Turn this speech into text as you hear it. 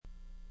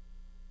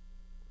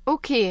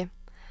Okay,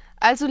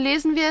 also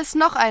lesen wir es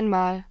noch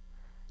einmal.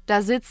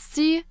 Da sitzt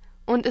sie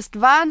und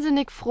ist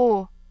wahnsinnig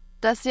froh,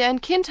 dass sie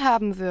ein Kind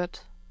haben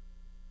wird.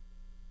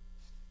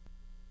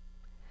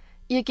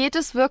 Ihr geht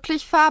es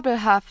wirklich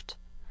fabelhaft.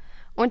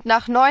 Und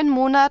nach 9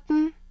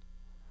 Monaten,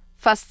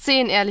 fast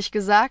 10 ehrlich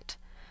gesagt,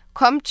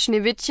 kommt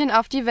Schneewittchen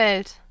auf die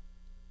Welt.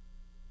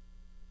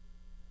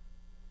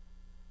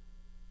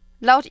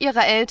 Laut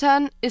ihrer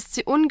Eltern ist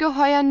sie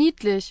ungeheuer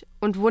niedlich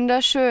und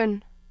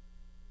wunderschön.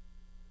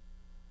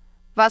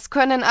 Was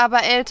können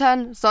aber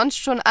Eltern sonst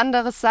schon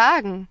anderes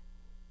sagen?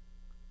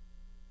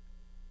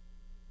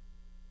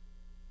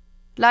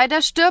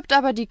 Leider stirbt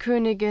aber die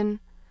Königin,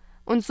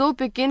 und so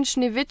beginnt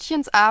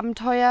Schneewittchens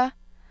Abenteuer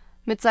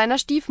mit seiner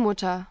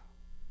Stiefmutter.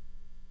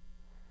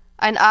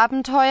 Ein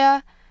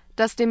Abenteuer,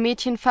 das dem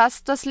Mädchen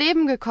fast das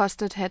Leben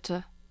gekostet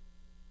hätte.